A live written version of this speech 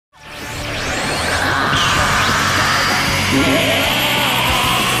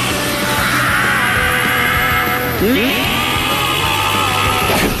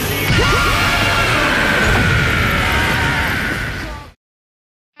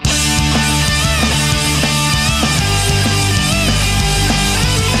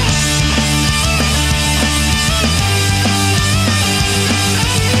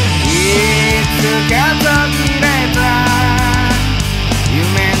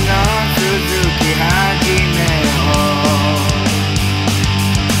続き始めよう。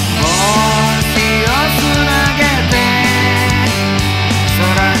帽子をつなげて空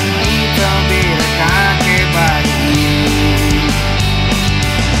に扉かけばいい。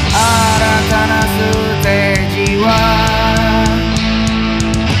新たなステージは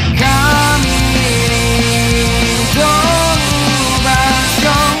神に挑む場所。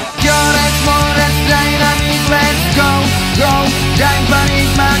行列猛烈ダイナミック Let's go go。 大パニッ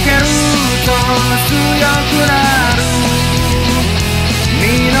ク負けると強くなる。身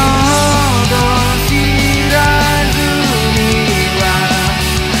の程知らずには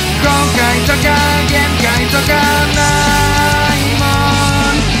後悔とか限界とか